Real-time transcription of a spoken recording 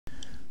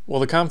Well,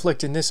 the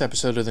conflict in this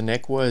episode of the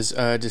Knick was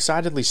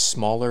decidedly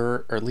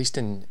smaller, or at least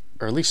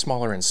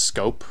smaller in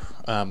scope,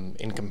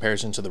 in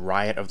comparison to the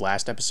riot of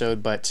last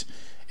episode. But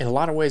in a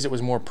lot of ways, it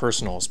was more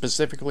personal,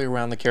 specifically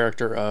around the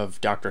character of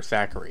Dr.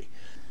 Thackeray,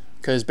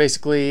 because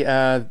basically,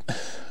 a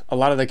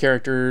lot of the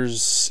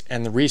characters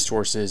and the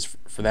resources,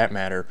 for that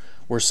matter,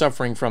 were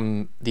suffering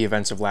from the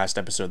events of last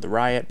episode. The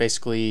riot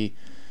basically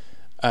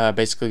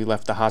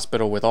left the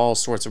hospital with all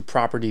sorts of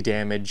property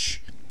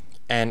damage.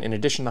 And in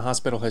addition, the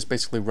hospital has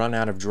basically run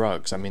out of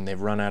drugs. I mean, they've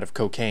run out of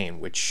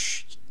cocaine,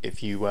 which,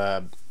 if you've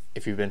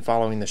been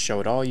following the show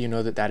at all, you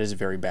know that that is a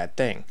very bad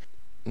thing.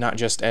 Not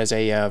just as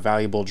a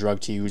valuable drug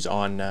to use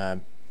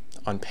on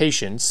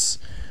patients,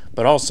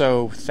 but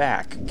also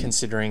Thack,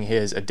 considering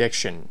his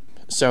addiction.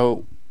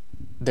 So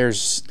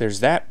there's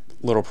that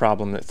little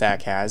problem that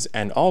Thack has,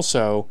 and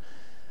also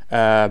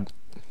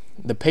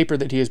the paper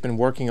that he has been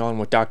working on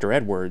with Dr.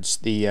 Edwards,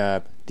 the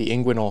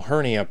inguinal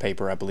hernia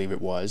paper, I believe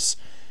it was.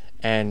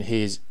 And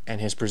he's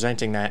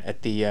presenting that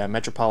at the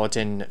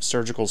Metropolitan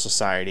Surgical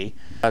Society.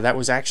 That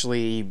was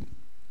actually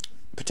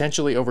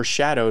potentially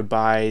overshadowed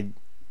by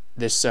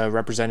this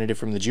representative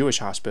from the Jewish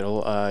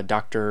hospital,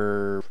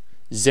 Dr.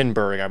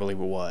 Zinberg, I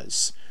believe it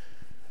was.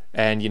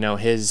 And, you know,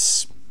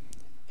 his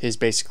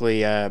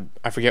basically, I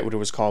forget what it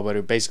was called, but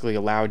it basically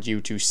allowed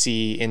you to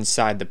see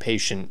inside the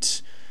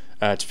patient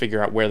to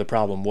figure out where the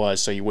problem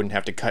was, so you wouldn't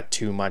have to cut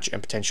too much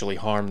and potentially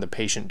harm the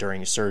patient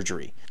during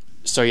surgery.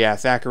 So yeah,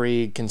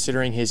 Thackeray,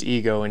 considering his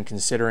ego and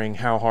considering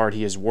how hard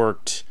he has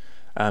worked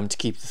to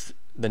keep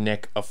the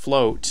Knick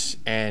afloat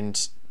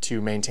and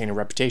to maintain a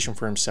reputation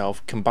for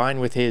himself,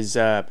 combined with his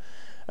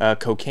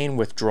cocaine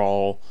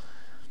withdrawal,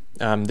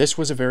 this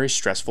was a very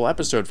stressful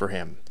episode for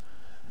him.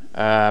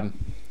 And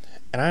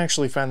I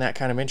actually found that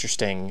kind of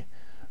interesting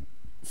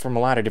from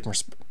a lot of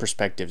different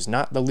perspectives,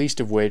 not the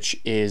least of which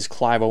is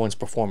Clive Owen's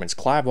performance.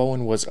 Clive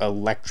Owen was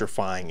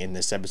electrifying in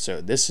this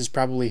episode. This is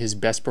probably his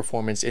best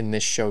performance in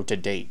this show to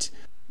date.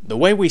 The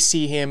way we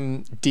see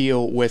him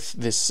deal with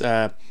this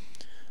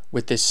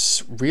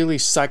really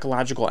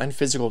psychological and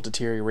physical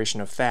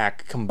deterioration of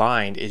Thack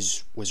combined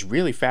was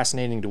really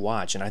fascinating to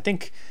watch, and I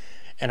think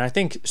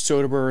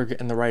Soderbergh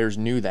and the writers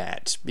knew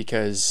that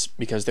because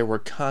there were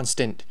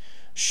constant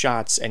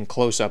shots and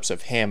close-ups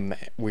of him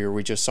where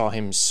we just saw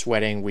him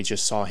sweating. We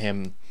just saw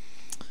him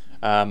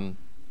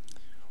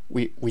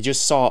we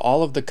just saw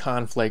all of the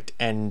conflict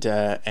and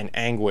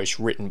anguish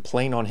written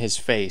plain on his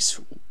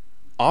face,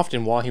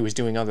 often while he was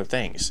doing other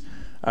things.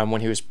 When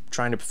he was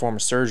trying to perform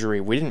a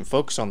surgery, we didn't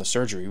focus on the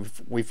surgery,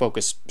 we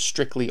focused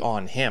strictly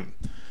on him.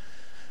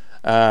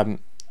 And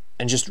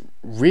just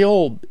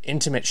real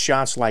intimate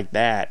shots like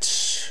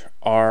that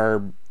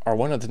are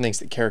one of the things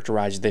that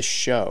characterize this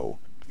show.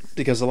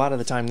 Because a lot of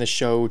the time this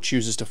show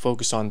chooses to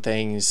focus on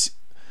things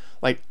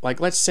like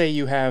let's say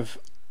you have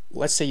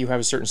a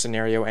certain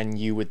scenario and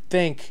you would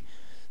think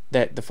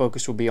that the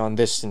focus will be on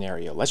this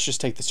scenario. Let's just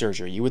take the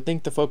surgery. You would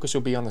think the focus will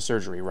be on the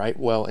surgery, right?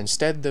 Well,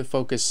 instead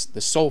the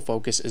sole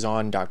focus is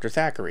on Dr.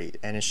 Thackeray,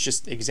 and it's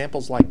just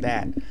examples like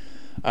that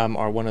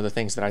are one of the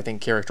things that I think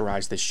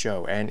characterize this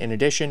show. And in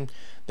addition,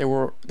 there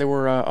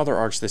were other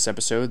arcs this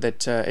episode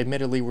that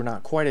admittedly were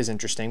not quite as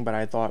interesting, but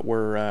I thought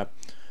were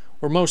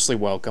mostly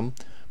welcome.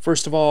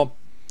 First of all,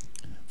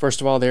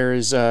 there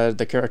is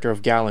the character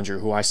of Gallinger,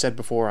 who I said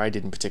before I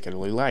didn't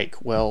particularly like.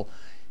 Well,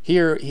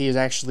 here he is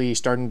actually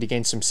starting to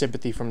gain some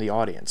sympathy from the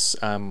audience.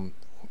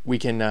 We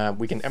can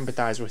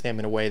empathize with him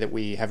in a way that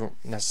we haven't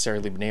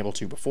necessarily been able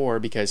to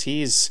before, because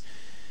he's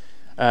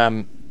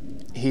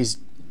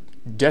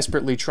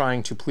desperately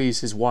trying to please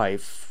his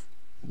wife,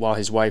 while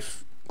his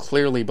wife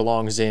clearly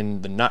belongs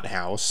in the nut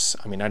house.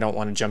 I mean, I don't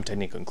want to jump to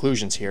any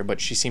conclusions here, but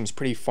she seems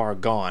pretty far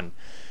gone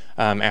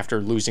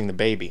after losing the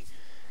baby.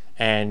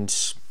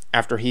 And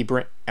after he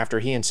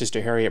and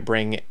Sister Harriet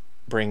bring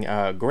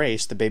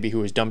Grace, the baby who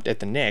was dumped at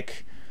the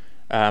Knick,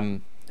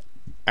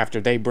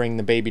 after they bring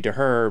the baby to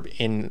her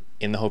in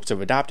the hopes of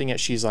adopting it,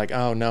 she's like,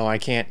 "Oh no, I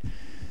can't.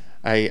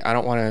 I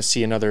don't want to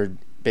see another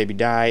baby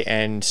die."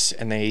 And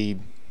they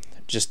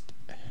just,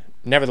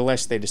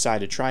 nevertheless, they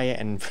decide to try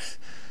it. And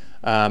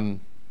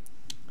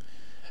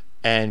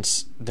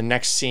the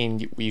next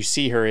scene you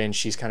see her in,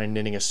 she's kind of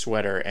knitting a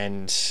sweater,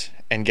 and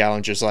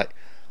Gallinger's like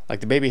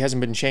the baby hasn't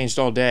been changed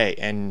all day,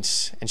 and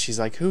she's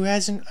like, "Who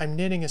hasn't? I'm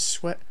knitting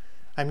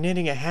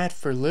a hat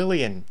for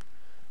Lillian,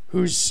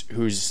 who's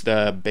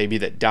the baby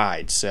that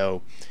died."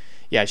 So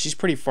yeah, she's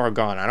pretty far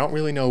gone. I don't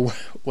really know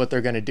what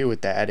they're going to do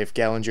with that, if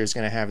Gallinger's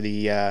going to have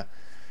the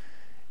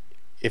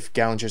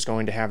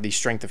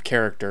strength of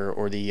character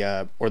or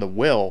the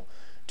will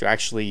to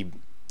actually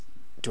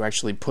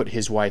put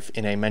his wife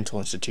in a mental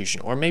institution,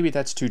 or maybe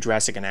that's too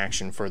drastic an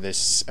action for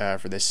this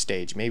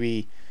stage.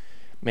 Maybe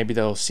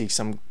they'll seek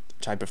some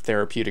type of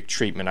therapeutic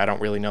treatment. I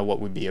don't really know what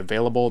would be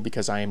available,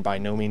 because I am by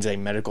no means a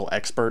medical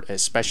expert,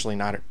 especially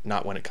not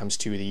when it comes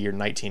to the year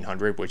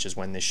 1900, which is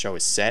when this show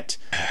is set.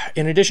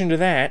 In addition to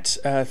that,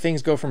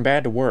 things go from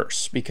bad to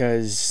worse,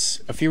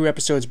 because a few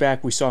episodes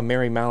back we saw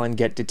Mary Mallon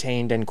get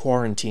detained and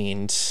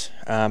quarantined,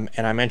 and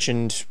I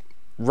mentioned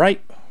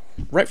right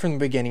right from the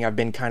beginning, I've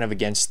been kind of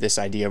against this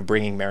idea of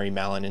bringing Mary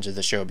Mallon into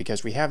the show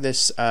because we have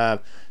this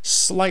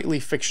slightly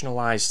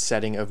fictionalized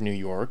setting of New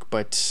York,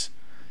 but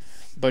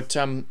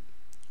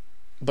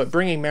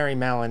bringing Mary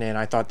Mallon in,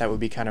 I thought that would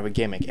be kind of a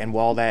gimmick. And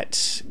while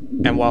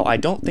I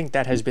don't think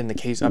that has been the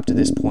case up to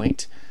this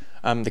point,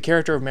 the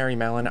character of Mary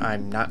Mallon,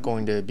 I'm not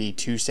going to be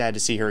too sad to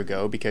see her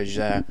go because,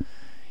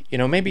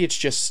 maybe it's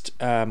just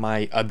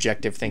my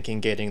objective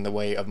thinking getting in the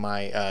way of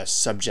my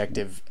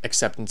subjective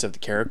acceptance of the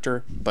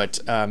character. But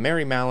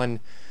Mary Mallon,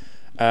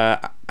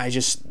 I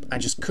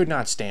just could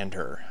not stand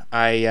her.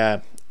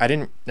 I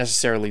didn't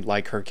necessarily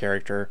like her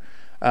character,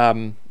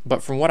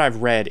 but from what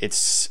I've read,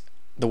 it's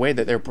the way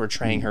that they're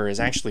portraying her is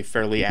actually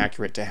fairly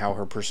accurate to how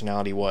her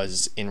personality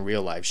was in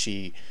real life.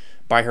 She,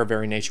 by her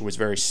very nature, was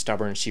very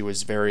stubborn. She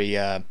was very,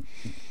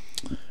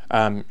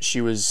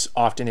 she was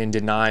often in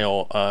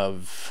denial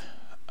of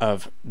her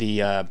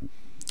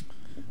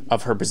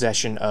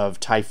possession of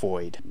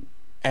typhoid.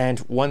 And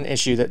one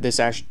issue that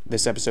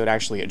this episode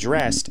actually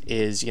addressed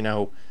is,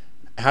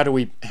 how do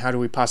we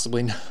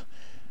possibly know?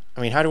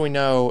 I mean, how do we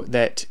know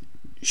that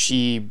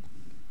she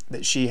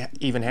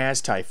even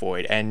has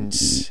typhoid?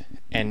 And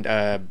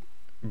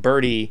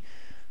Bertie,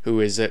 who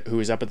is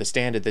up at the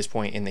stand at this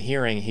point in the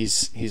hearing,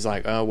 he's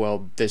like, oh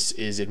well, this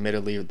is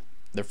admittedly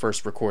the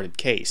first recorded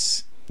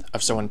case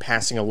of someone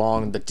passing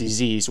along the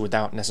disease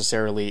without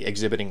necessarily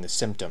exhibiting the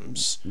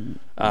symptoms,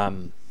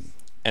 and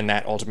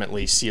that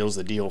ultimately seals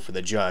the deal for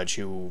the judge,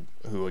 who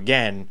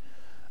again,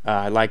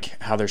 I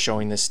like how they're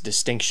showing this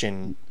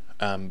distinction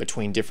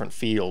between different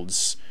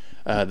fields.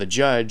 The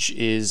judge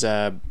is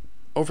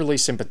overly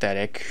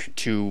sympathetic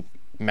to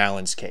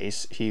Mallon's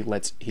case. He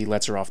lets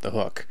her off the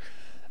hook,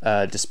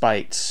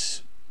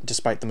 despite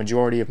the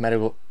majority of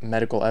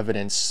medical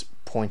evidence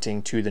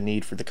pointing to the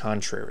need for the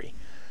contrary.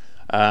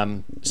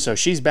 So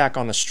she's back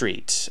on the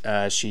street.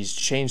 She's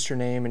changed her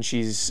name, and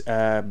she's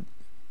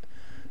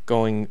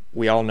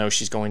we all know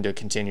she's going to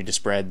continue to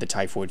spread the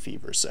typhoid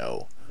fever.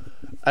 So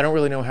I don't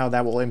really know how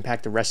that will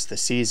impact the rest of the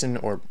season.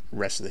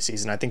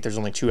 I think there's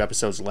only 2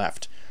 episodes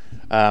left.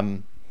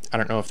 I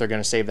don't know if they're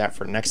going to save that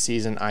for next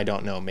season. I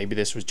don't know. Maybe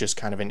this was just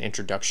kind of an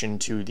introduction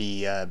to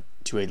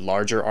to a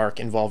larger arc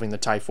involving the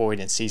typhoid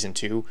in season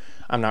 2.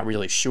 I'm not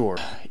really sure.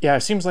 Yeah,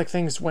 it seems like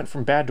things went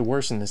from bad to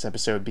worse in this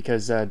episode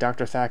because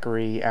Dr.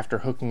 Thackeray, after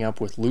hooking up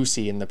with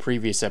Lucy in the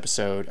previous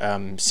episode,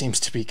 seems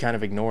to be kind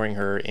of ignoring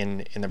her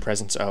in the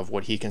presence of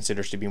what he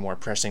considers to be more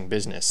pressing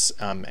business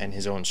and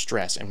his own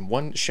stress. And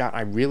one shot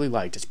I really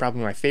liked, it's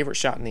probably my favorite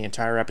shot in the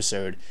entire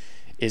episode,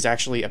 is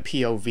actually a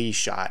POV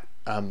shot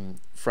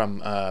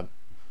from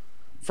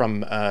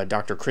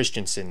Dr.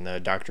 Christensen, the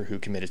doctor who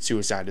committed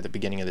suicide at the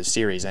beginning of the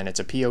series, and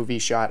it's a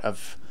POV shot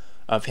of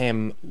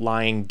him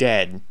lying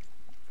dead,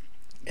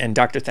 and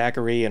Dr.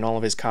 Thackeray and all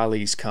of his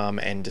colleagues come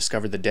and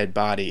discover the dead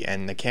body,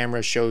 and the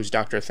camera shows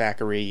Dr.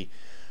 Thackeray,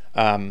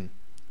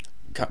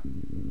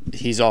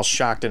 he's all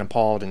shocked and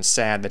appalled and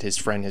sad that his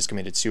friend has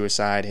committed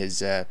suicide.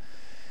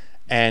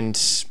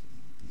 And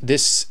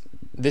this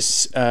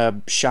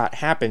shot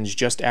happens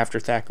just after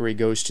Thackeray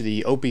goes to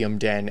the opium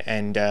den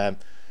and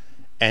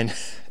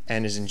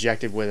is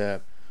injected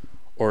with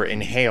or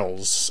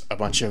inhales a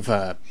bunch of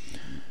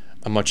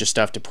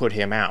stuff to put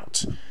him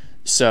out.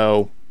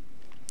 So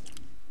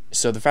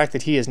the fact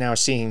that he is now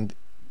seeing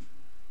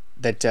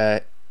that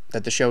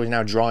the show is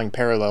now drawing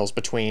parallels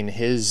between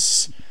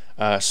his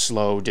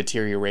slow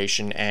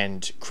deterioration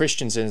and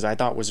Christensen's, I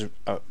thought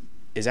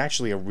is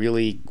actually a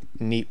really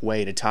neat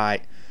way to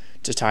tie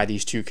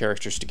these two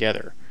characters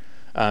together,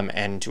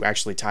 and to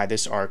actually tie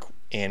this arc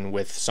in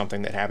with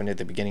something that happened at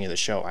the beginning of the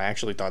show. I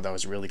actually thought that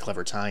was a really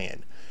clever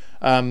tie-in.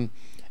 And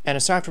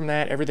aside from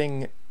that,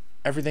 everything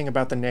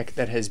about the Knick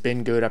that has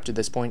been good up to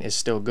this point is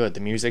still good.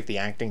 The music, the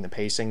acting, the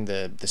pacing,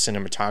 the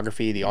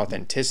cinematography, the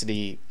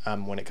authenticity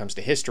when it comes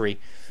to history,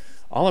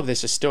 all of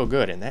this is still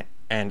good. And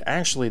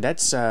actually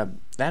that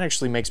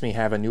actually makes me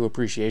have a new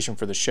appreciation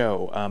for the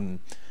show.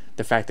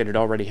 The fact that it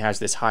already has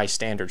this high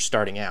standard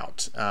starting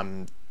out.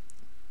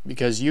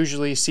 Because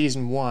usually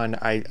season 1,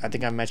 I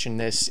think I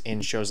mentioned this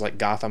in shows like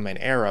Gotham and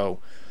Arrow,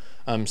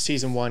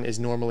 season 1 is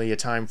normally a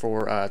time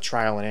for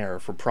trial and error,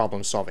 for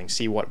problem solving,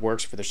 see what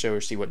works for the show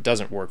or see what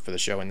doesn't work for the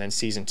show, and then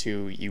season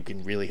 2 you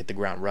can really hit the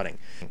ground running.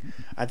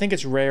 I think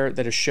it's rare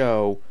that a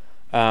show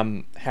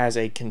has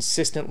a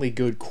consistently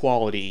good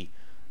quality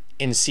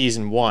in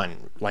season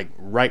 1, like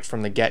right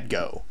from the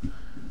get-go.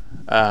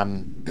 I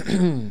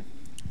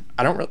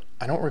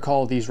don't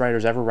recall these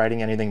writers ever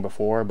writing anything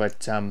before,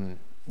 but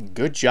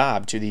good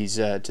job to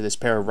this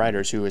pair of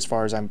writers who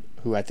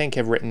I think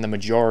have written the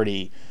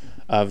majority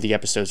of the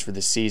episodes for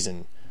this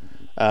season,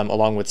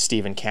 along with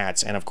Steven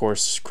Katz, and of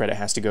course credit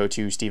has to go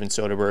to Steven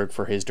Soderbergh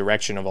for his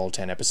direction of all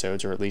 10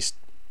 episodes, or at least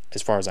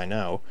as far as I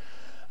know.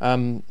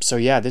 So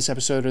yeah, this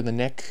episode of the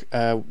Knick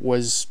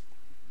was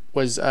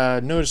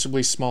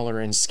noticeably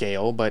smaller in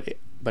scale, but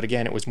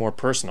again it was more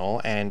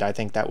personal, and I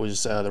think that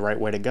was the right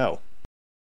way to go.